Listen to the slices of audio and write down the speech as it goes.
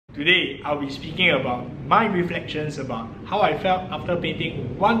Today, I'll be speaking about my reflections about how I felt after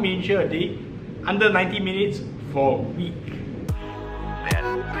painting one miniature a day, under 90 minutes for a week. That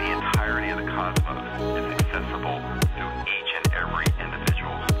the entirety of the cosmos is accessible to each and every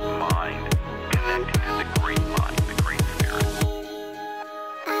individual's mind, connected to the great mind, the great spirit.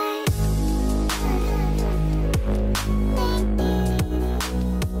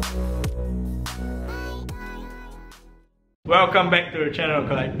 Welcome back to the channel,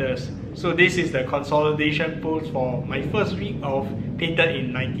 collectors. So this is the consolidation post for my first week of painted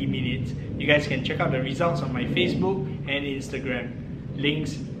in 90 minutes. You guys can check out the results on my Facebook and Instagram.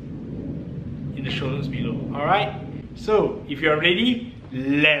 Links in the show notes below. Alright, so if you're ready,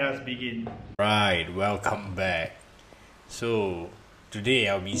 let us begin. Right, welcome back. So today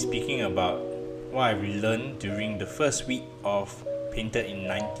I'll be speaking about what I've learned during the first week of painted in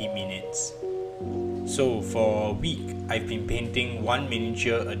 90 minutes. So for a week, I've been painting one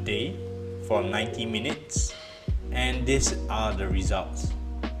miniature a day for 90 minutes, and these are the results.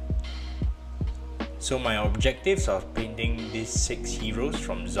 So my objectives of painting these 6 heroes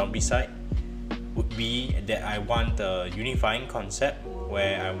from Zombicide would be that I want a unifying concept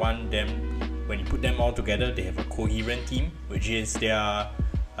where I want them, when you put them all together, they have a coherent theme, which is they are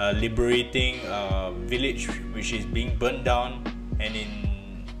liberating a village which is being burned down and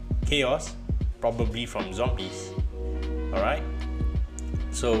in chaos, probably from zombies. Alright,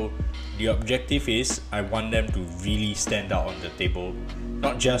 so the objective is I want them to really stand out on the table,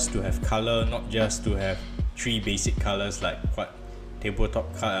 not just to have color, not just to have 3 basic colors like what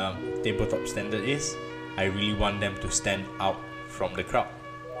tabletop standard is. I really want them to stand out from the crowd,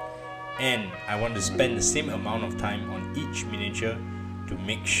 and I want to spend the same amount of time on each miniature to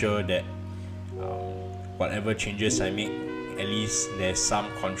make sure that whatever changes I make, at least there's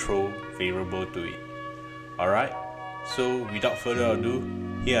some control favorable to it. Alright, so without further ado,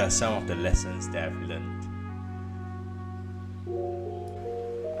 here are some of the lessons that I've learned.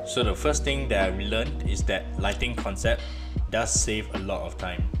 So the first thing that I've learned is that lighting concept does save a lot of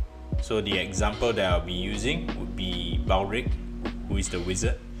time. So the example that I'll be using would be Balric, who is the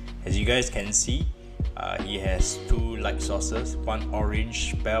wizard. As you guys can see, he has 2 light sources, one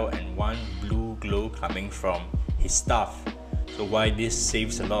orange spell and one blue glow coming from his staff. So why this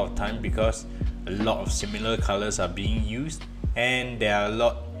saves a lot of time? Because a lot of similar colors are being used and there are a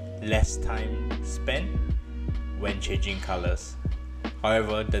lot less time spent when changing colors.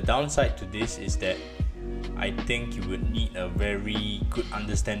 However, the downside to this is that I think you would need a very good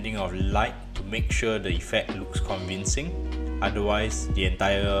understanding of light to make sure the effect looks convincing. Otherwise, the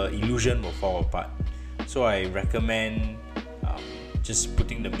entire illusion will fall apart. So I recommend just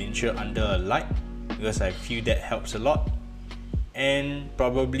putting the miniature under a light, because I feel that helps a lot. And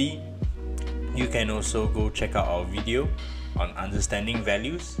probably you can also go check out our video on understanding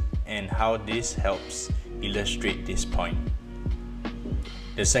values and how this helps illustrate this point.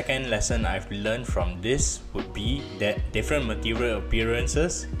 The second lesson I've learned from this would be that different material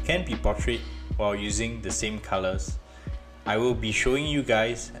appearances can be portrayed while using the same colors. I will be showing you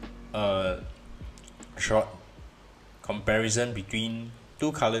guys a short comparison between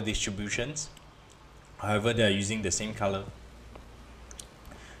 2 color distributions, however they are using the same color.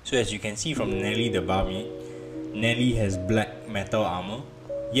 So as you can see from Nelly the Barbie, Nelly has black metal armor,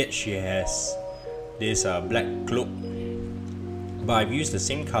 yet she has this black cloak. But I've used the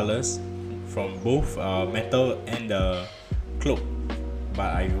same colors from both metal and the cloak,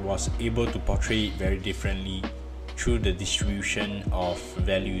 but I was able to portray it very differently through the distribution of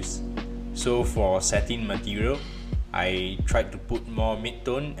values. So for satin material, I tried to put more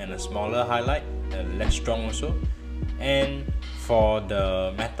mid-tone and a smaller highlight, less strong also. And for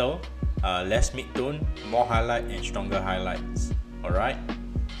the metal, less mid-tone, more highlight and stronger highlights. Alright,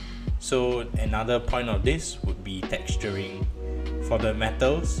 so another point of this would be texturing. For the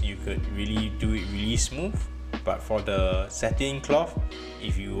metals, you could really do it really smooth, but for the satin cloth,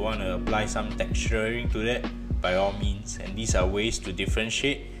 if you want to apply some texturing to that, by all means. And these are ways to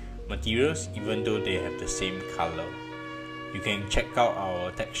differentiate materials even though they have the same color. You can check out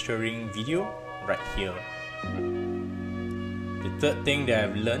our texturing video right here. The third thing that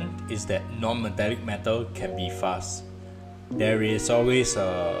I've learned is that non-metallic metal can be fast. There is always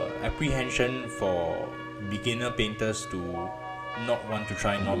a apprehension for beginner painters to not want to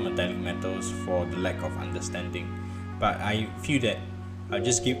try non-metallic metals for the lack of understanding. But I feel that I'll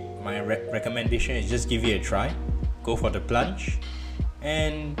just give my recommendation is just give it a try, go for the plunge,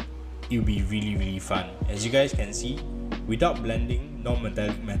 and it'll be really fun. As you guys can see, without blending,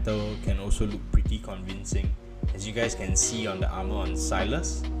 non-metallic metal can also look pretty convincing. As you guys can see on the armor on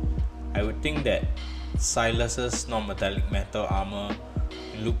Silas, I would think that Silas's non-metallic metal armor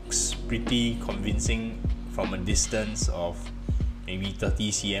looks pretty convincing from a distance of maybe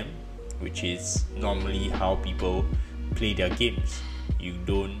 30 cm, which is normally how people play their games. You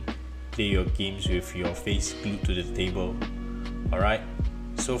don't play your games with your face glued to the table. Alright,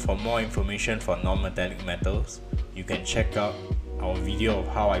 so for more information for non-metallic metals, you can check out our video of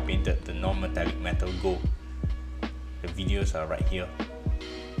how I painted the non-metallic metal gold. The videos are right here.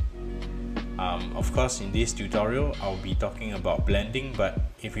 Of course, in this tutorial I'll be talking about blending, but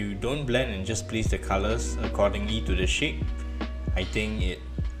if you don't blend and just place the colors accordingly to the shape, I think it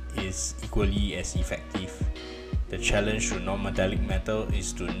is equally as effective. The challenge to non-metallic metal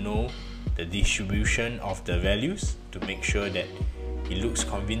is to know the distribution of the values to make sure that it looks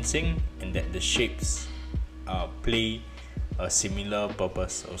convincing and that the shapes play a similar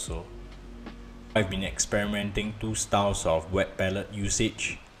purpose also. I've been experimenting two styles of wet palette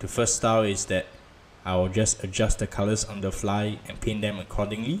usage. The first style is that I will just adjust the colors on the fly and paint them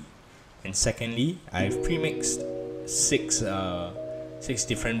accordingly. And secondly, I've pre-mixed six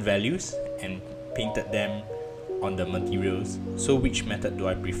different values and painted them on the materials. So which method do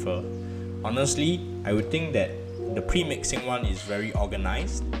I prefer? Honestly, I would think that the pre-mixing one is very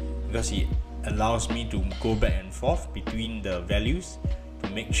organized because it allows me to go back and forth between the values to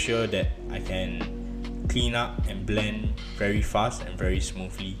make sure that I can clean up and blend very fast and very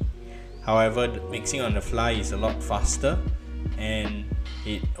smoothly. However, the mixing on the fly is a lot faster, and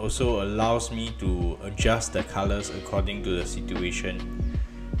it also allows me to adjust the colors according to the situation.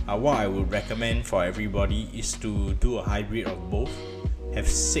 What I would recommend for everybody is to do a hybrid of both. Have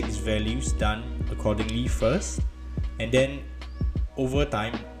 6 values done accordingly first, and then over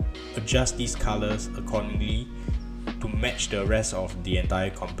time adjust these colors accordingly to match the rest of the entire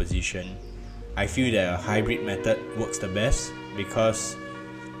composition. I feel that a hybrid method works the best because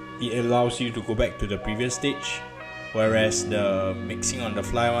it allows you to go back to the previous stage, whereas the mixing on the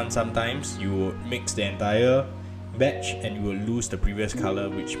fly one, sometimes you will mix the entire batch and you will lose the previous color,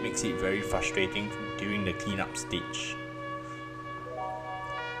 which makes it very frustrating during the cleanup stage.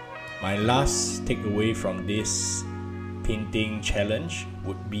 My last takeaway from this painting challenge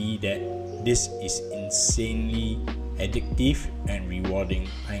would be that this is insanely addictive and rewarding.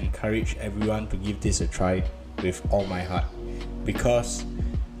 I encourage everyone to give this a try with all my heart, because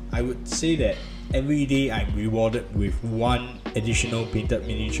I would say that every day I'm rewarded with one additional painted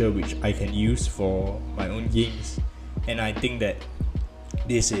miniature which I can use for my own games, and I think that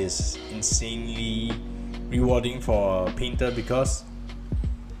this is insanely rewarding for a painter because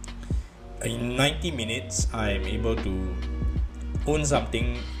in 90 minutes I am able to own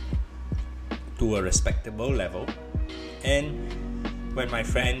something to a respectable level, and when my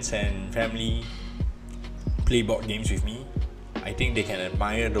friends and family play board games with me, I think they can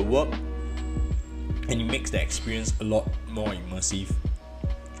admire the work and it makes the experience a lot more immersive.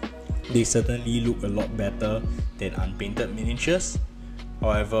 They certainly look a lot better than unpainted miniatures.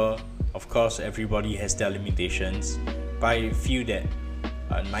 However, of course, everybody has their limitations, but I feel that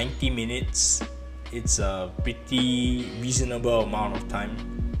 90 minutes, it's a pretty reasonable amount of time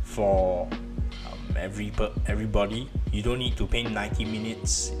for everybody. You don't need to paint 90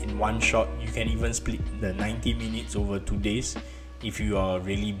 minutes in one shot. You can even split the 90 minutes over 2 days if you are a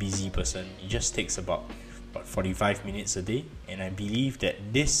really busy person. It just takes about 45 minutes a day, and I believe that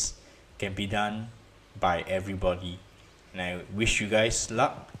this can be done by everybody. And I wish you guys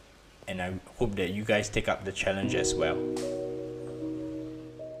luck, and I hope that you guys take up the challenge as well.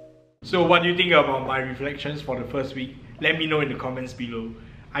 So what do you think about my reflections for the first week? Let me know in the comments below.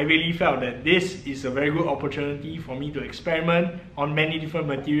 I really felt that this is a very good opportunity for me to experiment on many different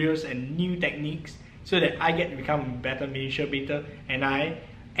materials and new techniques so that I get to become a better miniature painter, and I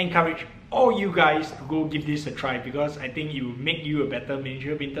encourage all you guys to go give this a try because I think it will make you a better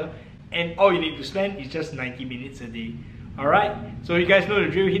miniature painter, and all you need to spend is just 90 minutes a day. Alright, so you guys know the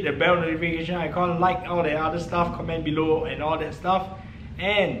drill. Hit the bell notification icon, like all the other stuff, comment below and all that stuff.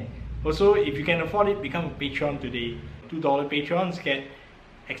 And also, if you can afford it, become a patron today. $2 patrons get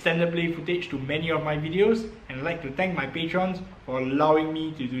extended play footage to many of my videos, and I'd like to thank my patrons for allowing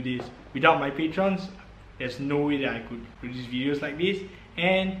me to do this. Without my patrons, there's no way that I could produce videos like this,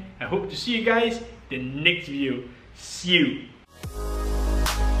 and I hope to see you guys in the next video. See you!